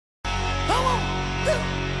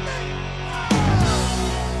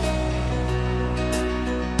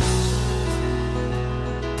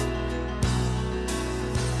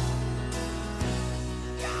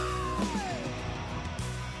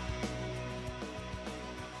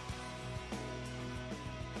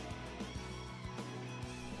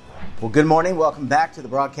Well, good morning. Welcome back to the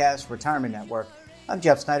Broadcast Retirement Network. I'm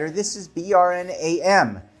Jeff Snyder. This is BRN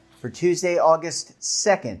AM for Tuesday, August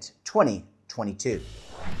 2nd, 2022.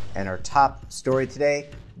 And our top story today,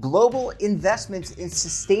 global investments in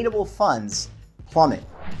sustainable funds plummet.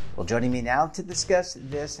 Well, joining me now to discuss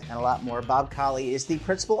this and a lot more, Bob Colley is the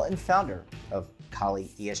principal and founder of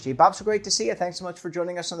Colley ESG. Bob, so great to see you. Thanks so much for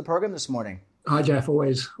joining us on the program this morning. Hi, Jeff.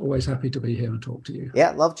 Always happy to be here and talk to you. Yeah,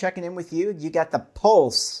 love checking in with you. You got the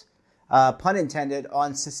pulse, pun intended,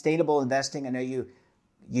 on sustainable investing. I know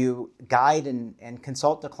you guide and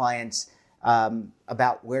consult to clients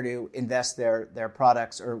about where to invest their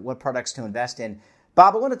products or what products to invest in.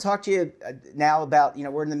 Bob, I want to talk to you now about,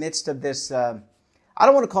 we're in the midst of this, I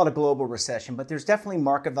don't want to call it a global recession, but there's definitely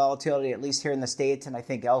market volatility, at least here in the States and I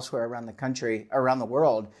think elsewhere around the country, around the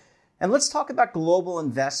world. And let's talk about global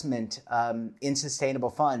investment in sustainable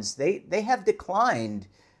funds. They have declined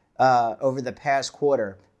over the past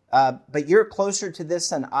quarter. But you're closer to this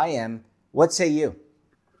than I am. What say you?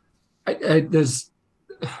 There's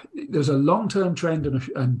a long-term trend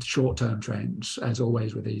and short-term trends, as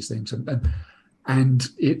always with these things, and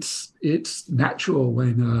it's natural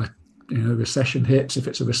when a recession hits, if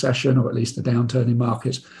it's a recession or at least a downturn in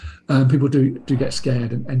markets, people do get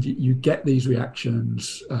scared, and you get these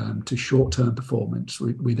reactions to short-term performance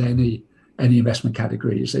with any investment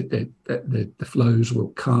categories. The flows will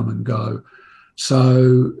come and go.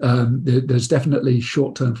 So there's definitely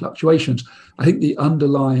short-term fluctuations. I think the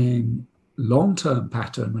underlying long-term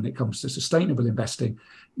pattern when it comes to sustainable investing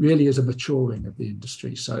really is a maturing of the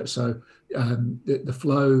industry. So the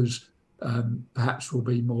flows perhaps will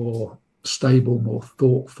be more stable, more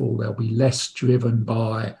thoughtful. They'll be less driven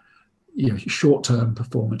by short-term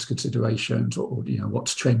performance considerations or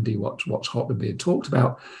what's trendy, what's hot and being talked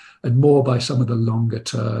about, and more by some of the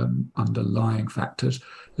longer-term underlying factors.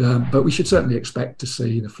 But we should certainly expect to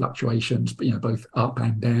see the fluctuations, both up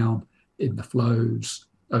and down in the flows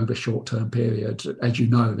over short-term periods. As you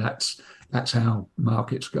know, that's how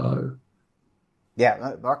markets go.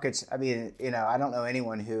 Yeah, markets. I mean, I don't know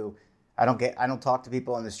anyone who I don't talk to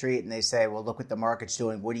people on the street and they say, "Well, look what the market's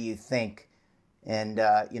doing. What do you think?" And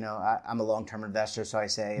I'm a long-term investor, so I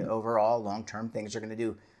say overall, long-term things are going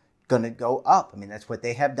to go up. I mean, that's what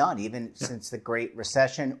they have done, even since the Great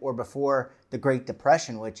Recession or before the Great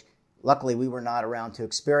Depression, which luckily we were not around to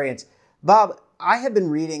experience. Bob, I have been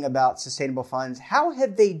reading about sustainable funds. How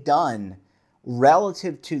have they done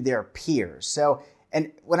relative to their peers? So,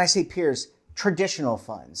 and when I say peers, traditional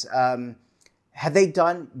funds, have they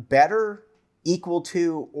done better, equal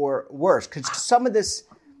to, or worse? Could some of this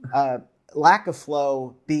lack of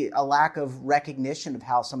flow be a lack of recognition of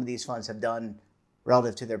how some of these funds have done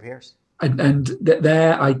relative to their peers? And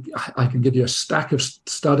there, I can give you a stack of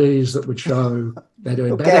studies that would show they're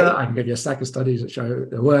doing better. I can give you a stack of studies that show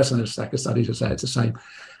they're worse, and a stack of studies that say it's the same.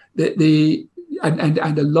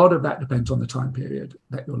 And a lot of that depends on the time period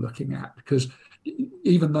that you're looking at, because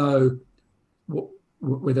even though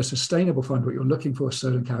with a sustainable fund, what you're looking for are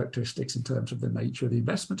certain characteristics in terms of the nature of the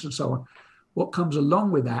investments and so on. What comes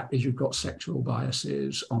along with that is you've got sectoral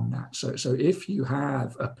biases on that. So if you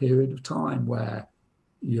have a period of time where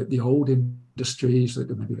the old industries,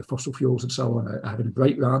 maybe the fossil fuels and so on, are having a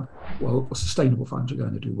great run, well, sustainable funds are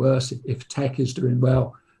going to do worse. If tech is doing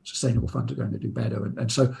well, sustainable funds are going to do better.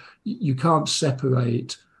 And so you can't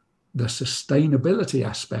separate the sustainability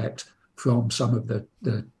aspect from some of the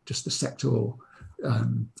sectoral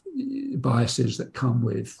biases that come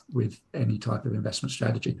with any type of investment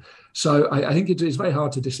strategy. So I think it's very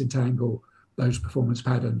hard to disentangle those performance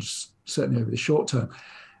patterns, certainly over the short term.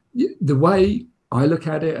 The way I look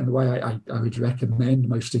at it, and the way I would recommend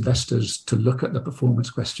most investors to look at the performance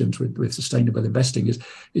questions with sustainable investing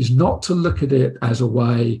is not to look at it as a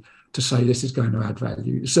way to say this is going to add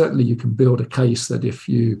value. Certainly you can build a case that if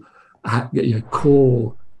you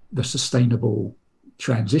call the sustainable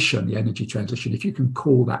transition, the energy transition, if you can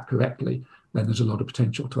call that correctly, then there's a lot of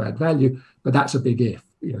potential to add value. But that's a big if.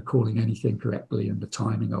 Calling anything correctly and the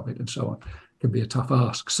timing of it and so on can be a tough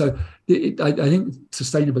ask. So I think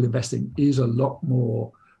sustainable investing is a lot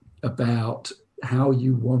more about how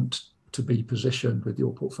you want to be positioned with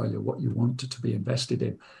your portfolio, what you want to be invested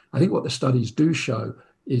in. I think what the studies do show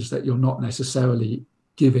is that you're not necessarily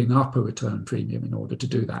giving up a return premium in order to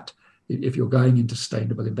do that. If you're going into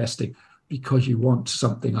sustainable investing because you want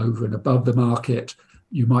something over and above the market,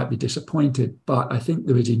 you might be disappointed. But I think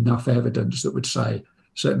there is enough evidence that would say,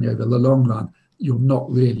 certainly over the long run, you're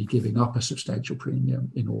not really giving up a substantial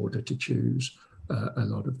premium in order to choose a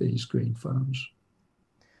lot of these green funds.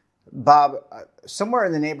 Bob, somewhere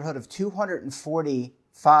in the neighborhood of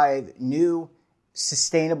 245 new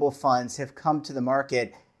sustainable funds have come to the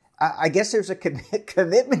market. I guess there's a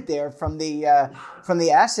commitment there from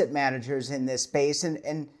the asset managers in this space,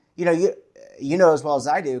 and you know as well as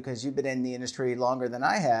I do, because you've been in the industry longer than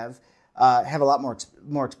I have a lot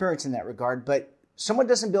more experience in that regard. But someone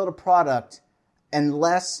doesn't build a product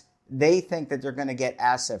unless they think that they're going to get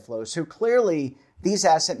asset flow. So clearly, these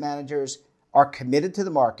asset managers are committed to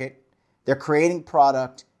the market. They're creating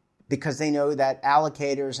product because they know that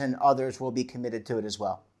allocators and others will be committed to it as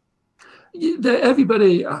well.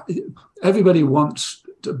 Everybody wants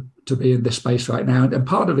to be in this space right now, and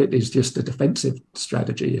part of it is just a defensive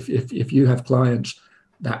strategy. If you have clients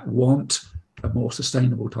that want a more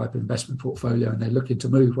sustainable type of investment portfolio and they're looking to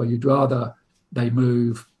move, well, you'd rather they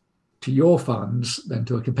move to your funds than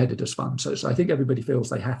to a competitor's fund. So I think everybody feels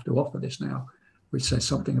they have to offer this now, which says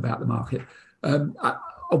something about the market.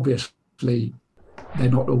 Obviously, they're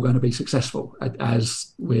not all going to be successful,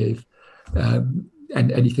 as with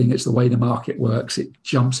and anything. It's the way the market works. It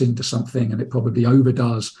jumps into something and it probably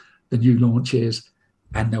overdoes the new launches,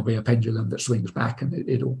 and there'll be a pendulum that swings back and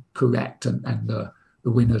it'll correct, and the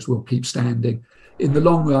winners will keep standing. In the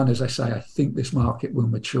long run, as I say, I think this market will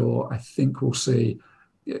mature. I think we'll see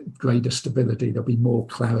greater stability. There'll be more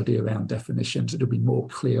clarity around definitions. It'll be more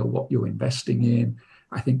clear what you're investing in.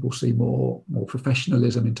 I think we'll see more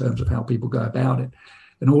professionalism in terms of how people go about it.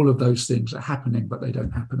 And all of those things are happening, but they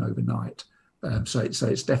don't happen overnight. So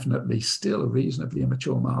it's definitely still a reasonably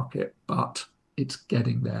immature market, but it's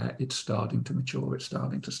getting there. It's starting to mature. It's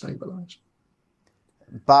starting to stabilize.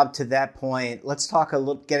 Bob, to that point, let's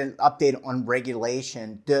get an update on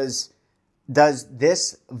regulation. Does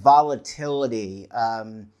this volatility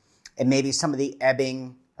and maybe some of the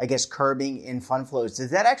ebbing, I guess, curbing in fund flows,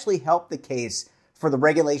 does that actually help the case for the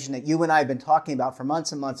regulation that you and I have been talking about for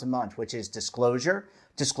months and months and months, which is disclosure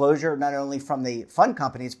not only from the fund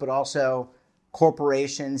companies, but also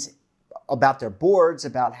corporations about their boards,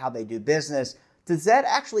 about how they do business? Does that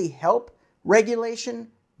actually help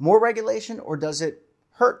more regulation, or does it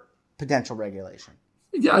hurt potential regulation?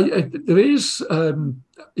 Yeah, there is.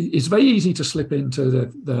 It's very easy to slip into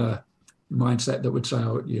the mindset that would say,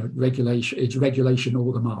 regulation, it's regulation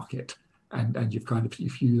or the market. And you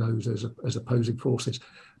view those as opposing forces.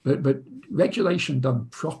 But regulation done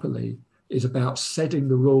properly is about setting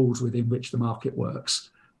the rules within which the market works.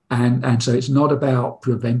 And so it's not about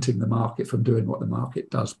preventing the market from doing what the market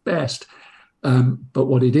does best. But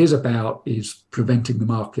what it is about is preventing the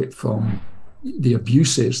market from the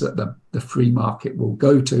abuses that the free market will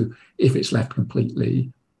go to if it's left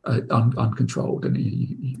completely uncontrolled.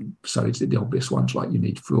 And so it's the obvious ones, like you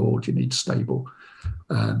need fraud, you need stable,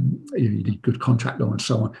 you need good contract law and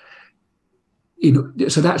so on.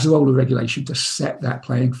 So that's the role of regulation, to set that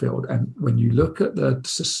playing field. And when you look at the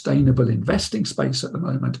sustainable investing space at the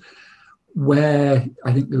moment, where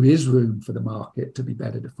I think there is room for the market to be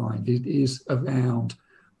better defined, it is around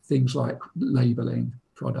things like labeling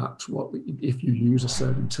products. What if you use a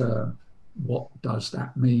certain term, what does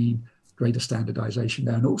that mean? Greater standardization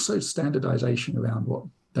there, and also standardization around what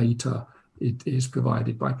data it is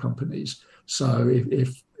provided by companies. So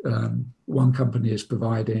if one company is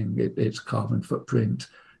providing its carbon footprint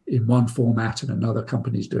in one format and another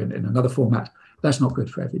company is doing it in another format, that's not good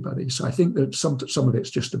for everybody. So I think that some of it's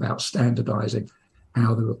just about standardizing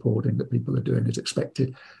how the reporting that people are doing is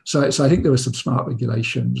expected. So I think there are some smart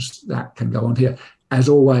regulations that can go on here. As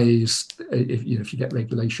always, if you get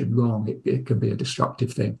regulation wrong, it can be a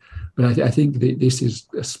destructive thing. But I think that this is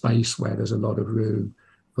a space where there's a lot of room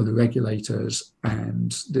for the regulators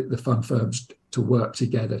and the fund firms to work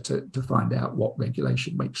together to find out what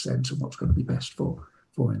regulation makes sense and what's going to be best for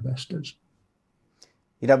investors.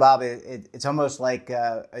 Bob, it's almost like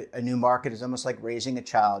a new market is almost like raising a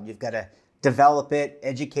child. You've got to develop it,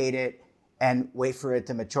 educate it, and wait for it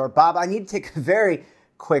to mature. Bob, I need to take a very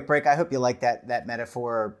quick break. I hope you like that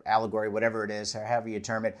metaphor, allegory, whatever it is, or however you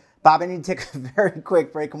term it. Bob, I need to take a very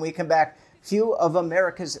quick break. When we come back, few of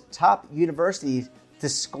America's top universities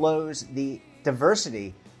disclose the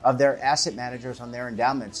diversity of their asset managers on their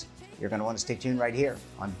endowments. You're going to want to stay tuned right here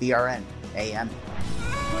on BRN AM.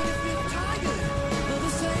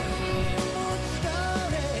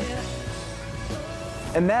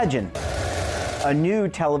 Imagine a new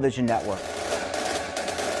television network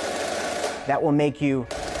that will make you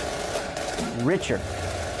richer,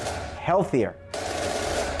 healthier,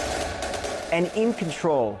 and in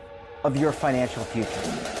control of your financial future.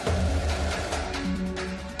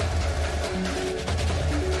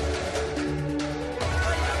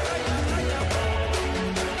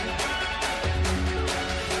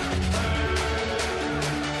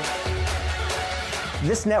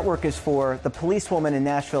 This network is for the policewoman in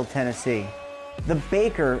Nashville, Tennessee, the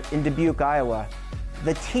baker in Dubuque, Iowa,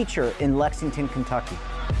 the teacher in Lexington, Kentucky.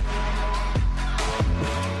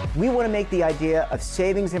 We want to make the idea of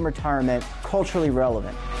savings and retirement culturally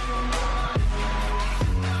relevant.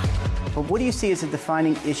 But what do you see as a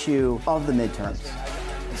defining issue of the midterms,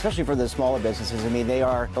 especially for the smaller businesses? I mean, they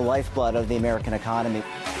are the lifeblood of the American economy.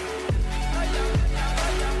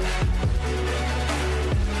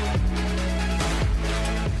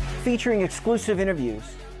 Featuring exclusive interviews,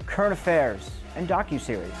 current affairs, and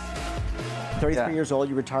docuseries. 33 years old,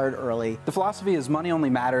 you retired early. The philosophy is money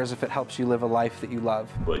only matters if it helps you live a life that you love.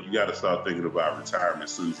 But you got to start thinking about retirement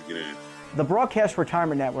as soon as you get in. The Broadcast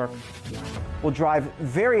Retirement Network will drive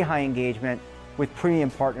very high engagement with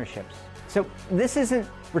premium partnerships. So this isn't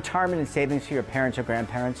retirement and savings for your parents or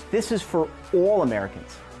grandparents. This is for all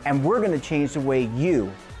Americans. And we're going to change the way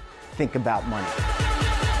you think about money.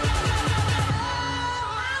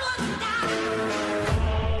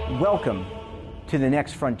 Welcome to the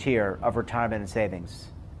next frontier of retirement and savings.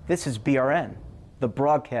 This is BRN, the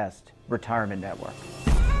Broadcast Retirement Network.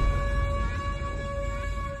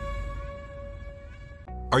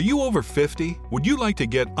 Are you over 50? Would you like to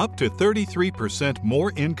get up to 33%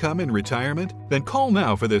 more income in retirement? Then call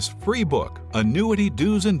now for this free book, Annuity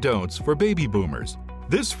Do's and Don'ts for Baby Boomers.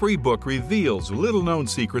 This free book reveals little-known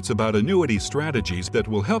secrets about annuity strategies that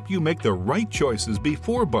will help you make the right choices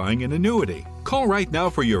before buying an annuity. Call right now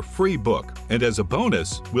for your free book, and as a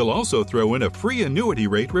bonus, we'll also throw in a free annuity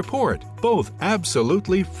rate report. Both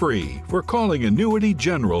absolutely free for calling Annuity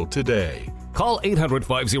General today. Call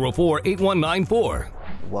 800-504-8194.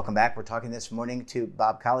 Welcome back. We're talking this morning to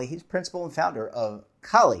Bob Colley. He's principal and founder of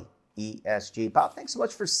Colley ESG. Bob, thanks so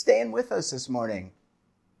much for staying with us this morning.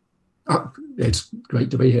 It's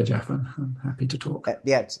great to be here, Jeff, and I'm happy to talk.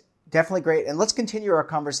 Yeah, it's definitely great. And let's continue our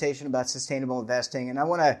conversation about sustainable investing. And I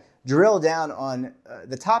want to drill down on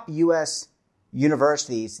the top U.S.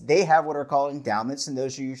 universities. They have what are called endowments, and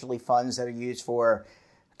those are usually funds that are used for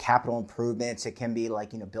capital improvements. It can be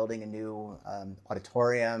like, building a new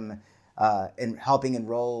auditorium and helping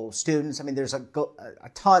enroll students. I mean, there's a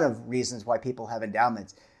ton of reasons why people have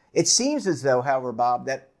endowments. It seems as though, however, Bob,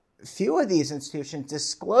 that few of these institutions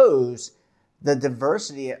disclose the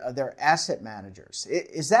diversity of their asset managers.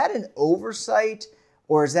 Is that an oversight,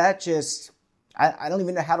 or is that just, I don't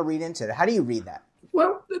even know how to read into it. How do you read that?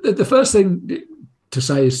 Well, the first thing to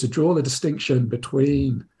say is to draw the distinction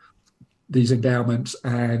between these endowments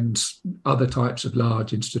and other types of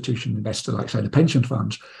large institutional investors, like, say, the pension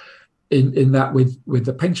funds, in that with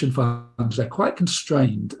the pension funds, they're quite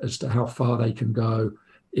constrained as to how far they can go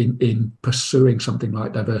in pursuing something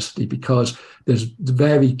like diversity, because there's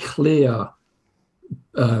very clear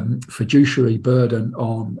fiduciary burden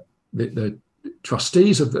on the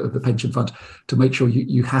trustees of the pension funds to make sure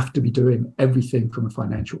you have to be doing everything from a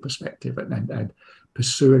financial perspective, and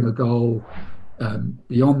pursuing a goal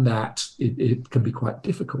beyond that, it can be quite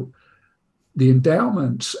difficult. The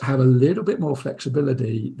endowments have a little bit more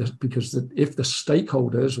flexibility because if the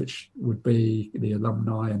stakeholders, which would be the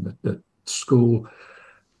alumni and the school,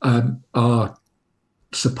 are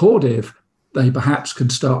supportive, they perhaps can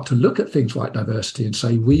start to look at things like diversity and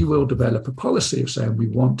say, we will develop a policy of saying we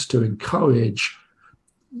want to encourage,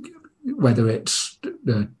 whether it's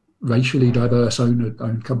the racially diverse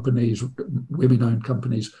owned companies, women-owned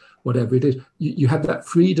companies, whatever it is. You have that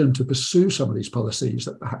freedom to pursue some of these policies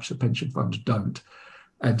that perhaps the pension funds don't.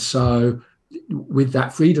 And so with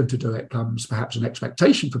that freedom to do it comes perhaps an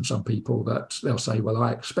expectation from some people that they'll say, well,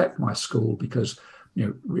 I expect my school, because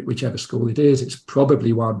whichever school it is, it's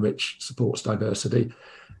probably one which supports diversity.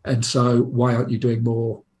 And so why aren't you doing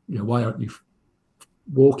more? Why aren't you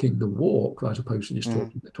walking the walk as opposed to just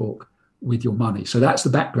talking the talk with your money? So that's the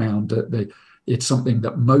background. That it's something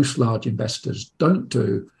that most large investors don't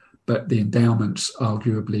do, but the endowments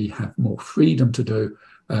arguably have more freedom to do.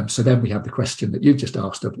 So then we have the question that you've just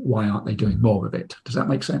asked of why aren't they doing more of it? Does that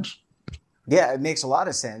make sense? Yeah, it makes a lot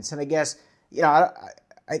of sense. And I guess,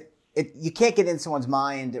 you can't get in someone's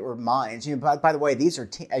mind or minds. By the way, these are,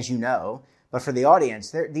 as you know, but for the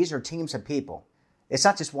audience, these are teams of people. It's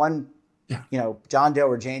not just one, John Doe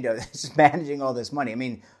or Jane Doe that's managing all this money. I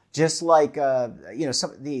mean, just like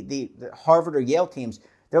some the Harvard or Yale teams,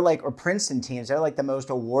 they're like, or Princeton teams, they're like the most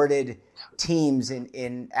awarded teams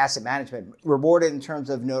in asset management, rewarded in terms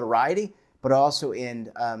of notoriety, but also in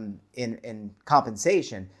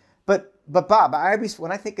compensation. But Bob,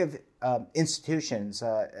 when I think of institutions,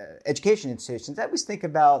 education institutions, I always think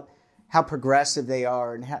about how progressive they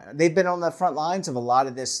are, and how they've been on the front lines of a lot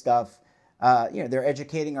of this stuff. They're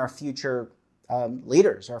educating our future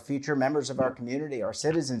leaders, our future members of our community, our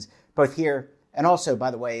citizens, both here and also, by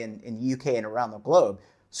the way, in the UK and around the globe.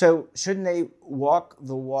 So shouldn't they walk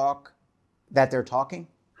the walk that they're talking?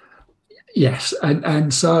 Yes.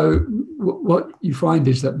 And so what you find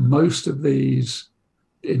is that most of these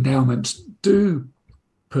endowments do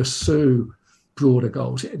pursue broader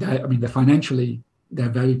goals. They're financially, they're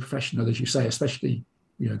very professional, as you say, especially,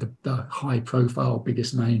 the high profile,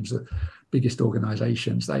 biggest names, the biggest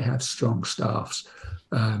organizations. They have strong staffs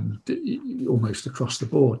almost across the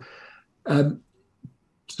board.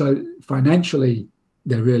 So financially,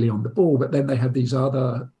 they're really on the ball, but then they have these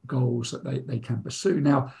other goals that they can pursue.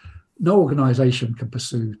 Now, no organization can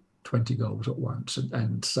pursue 20 goals at once.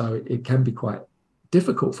 And so it can be quite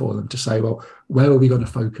difficult for them to say, well, where are we going to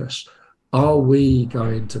focus? Are we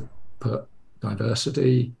going to put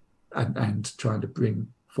diversity and trying to bring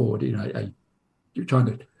forward, trying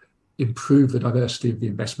to improve the diversity of the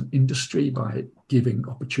investment industry by giving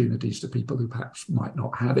opportunities to people who perhaps might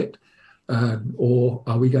not have it? Or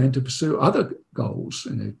are we going to pursue other goals,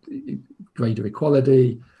 greater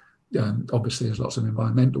equality? Obviously, there's lots of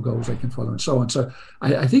environmental goals they can follow and so on. So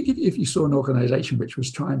I think if you saw an organization which was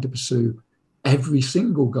trying to pursue every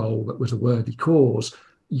single goal that was a worthy cause,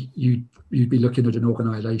 you'd be looking at an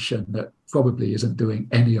organization that probably isn't doing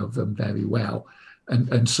any of them very well.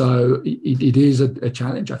 And so it is a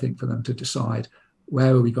challenge, I think, for them to decide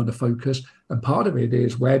where are we going to focus. And part of it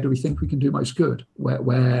is, where do we think we can do most good?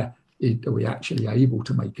 Where are we actually able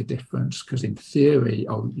to make a difference? Because in theory,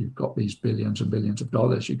 you've got these billions and billions of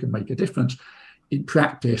dollars, you can make a difference. In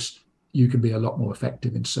practice, you can be a lot more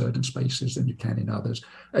effective in certain spaces than you can in others.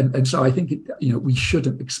 And so I think we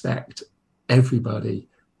shouldn't expect everybody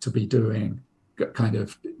to be doing kind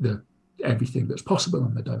of everything that's possible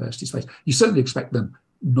in the diversity space. You certainly expect them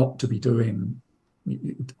not to be doing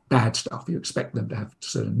bad stuff. You expect them to have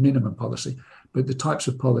certain minimum policy, but the types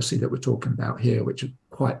of policy that we're talking about here, which are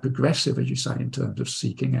quite progressive, as you say, in terms of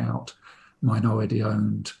seeking out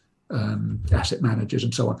minority-owned asset managers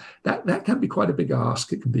and so on, that can be quite a big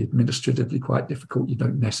ask. It can be administratively quite difficult. You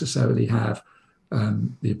don't necessarily have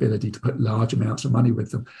the ability to put large amounts of money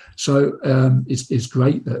with them. So it's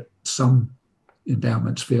great that some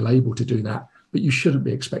endowments feel able to do that, but you shouldn't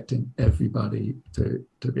be expecting everybody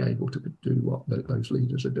to be able to do what those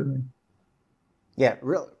leaders are doing. Yeah,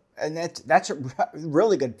 really, and that's a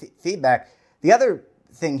really good feedback. The other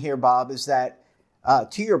thing here, Bob, is that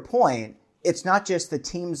to your point, it's not just the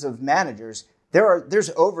teams of managers. There's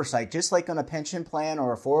oversight, just like on a pension plan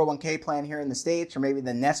or a 401k plan here in the States, or maybe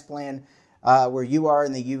the Nest plan where you are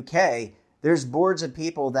in the UK. There's boards of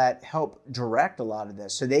people that help direct a lot of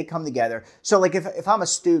this. So they come together. So like if I'm a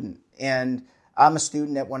student and I'm a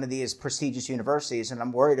student at one of these prestigious universities and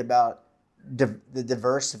I'm worried about the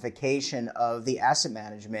diversification of the asset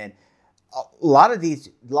management, a lot of these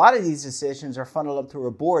decisions are funneled up through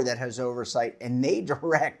a board that has oversight, and they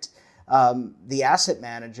direct the asset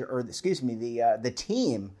manager, or the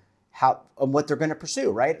team, on what they're going to pursue,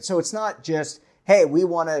 right? So it's not just, hey, we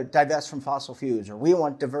want to divest from fossil fuels, or we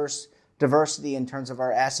want diversity in terms of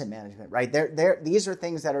our asset management, right? These are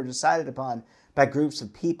things that are decided upon by groups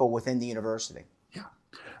of people within the university.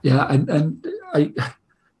 Yeah, and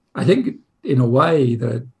I think in a way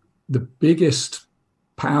that the biggest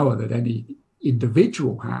power that any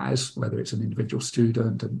individual has, whether it's an individual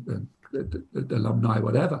student and the alumni,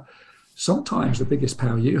 whatever, sometimes the biggest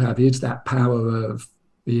power you have is that power of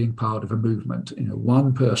being part of a movement.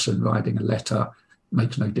 One person writing a letter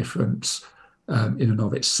makes no difference in and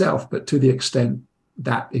of itself, but to the extent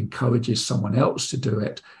that encourages someone else to do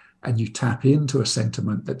it, and you tap into a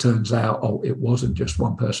sentiment that turns out, it wasn't just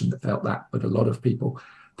one person that felt that, but a lot of people,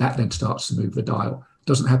 that then starts to move the dial. It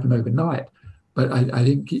doesn't happen overnight, but I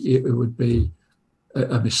think it would be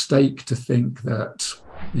a mistake to think that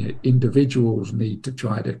individuals need to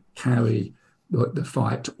try to carry the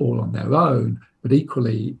fight all on their own, but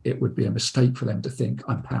equally it would be a mistake for them to think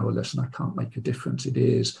I'm powerless and I can't make a difference. It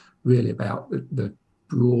is really about the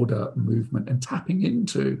broader movement and tapping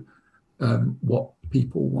into what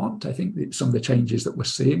people want. I think that some of the changes that we're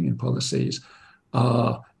seeing in policies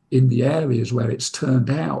are in the areas where it's turned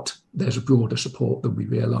out there's a broader support than we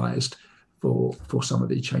realised for some of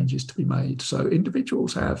these changes to be made. So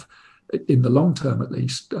individuals have, in the long term at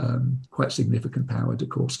least, quite significant power to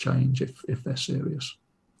cause change if they're serious.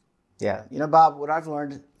 Yeah. Bob, what I've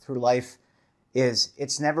learned through life is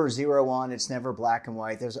it's never 0-1, it's never black and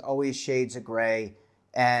white. There's always shades of gray,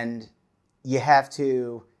 and you have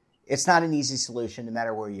to, it's not an easy solution no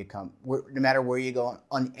matter where you go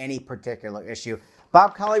on any particular issue.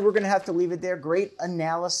 Bob Colley, we're going to have to leave it there. Great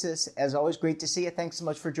analysis. As always, great to see you. Thanks so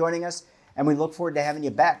much for joining us. And we look forward to having you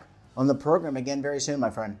back on the program again very soon, my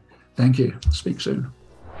friend. Thank you. Speak soon.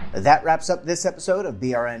 That wraps up this episode of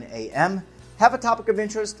BRN AM. Have a topic of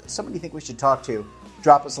interest, somebody you think we should talk to,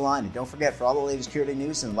 drop us a line. And don't forget, for all the latest security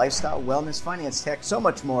news and lifestyle, wellness, finance, tech, so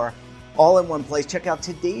much more, all in one place, check out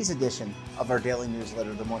today's edition of our daily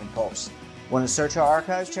newsletter, The Morning Pulse. Want to search our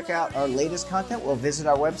archives, check out our latest content? Well, visit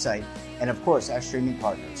our website and, of course, our streaming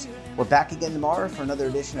partners. We're back again tomorrow for another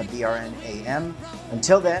edition of BRN AM.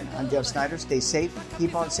 Until then, I'm Jeff Snyder. Stay safe,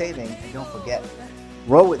 keep on saving, and don't forget,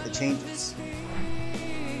 roll with the changes.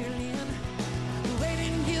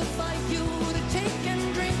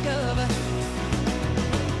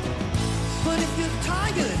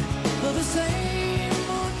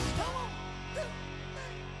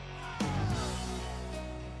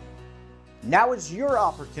 Now is your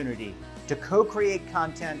opportunity to co-create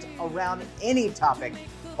content around any topic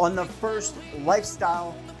on the First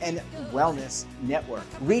Lifestyle and Wellness Network.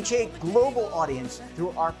 Reach a global audience through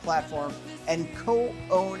our platform and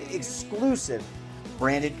co-own exclusive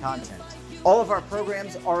branded content. All of our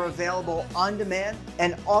programs are available on demand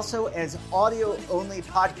and also as audio-only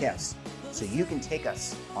podcasts, so you can take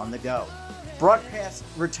us on the go. Broadcast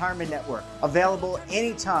Retirement Network, available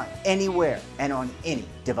anytime, anywhere, and on any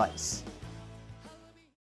device.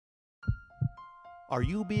 Are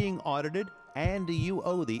you being audited and do you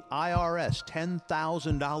owe the IRS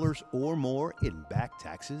 $10,000 or more in back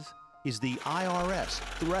taxes? Is the IRS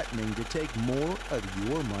threatening to take more of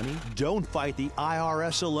your money? Don't fight the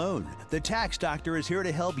IRS alone. The Tax Doctor is here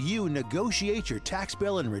to help you negotiate your tax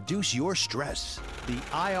bill and reduce your stress. The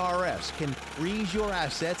IRS can freeze your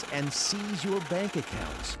assets and seize your bank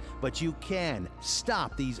accounts, but you can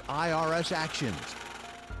stop these IRS actions.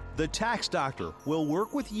 The Tax Doctor will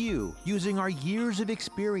work with you using our years of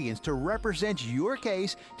experience to represent your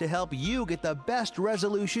case to help you get the best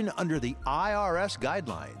resolution under the IRS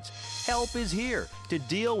guidelines. Help is here to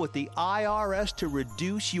deal with the IRS to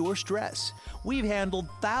reduce your stress. We've handled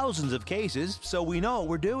thousands of cases, so we know what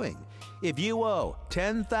we're doing. If you owe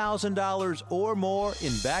 $10,000 or more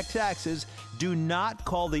in back taxes, do not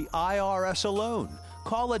call the IRS alone.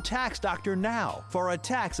 Call a Tax Doctor now for a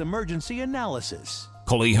tax emergency analysis.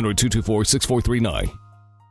 Call 800-224-6439.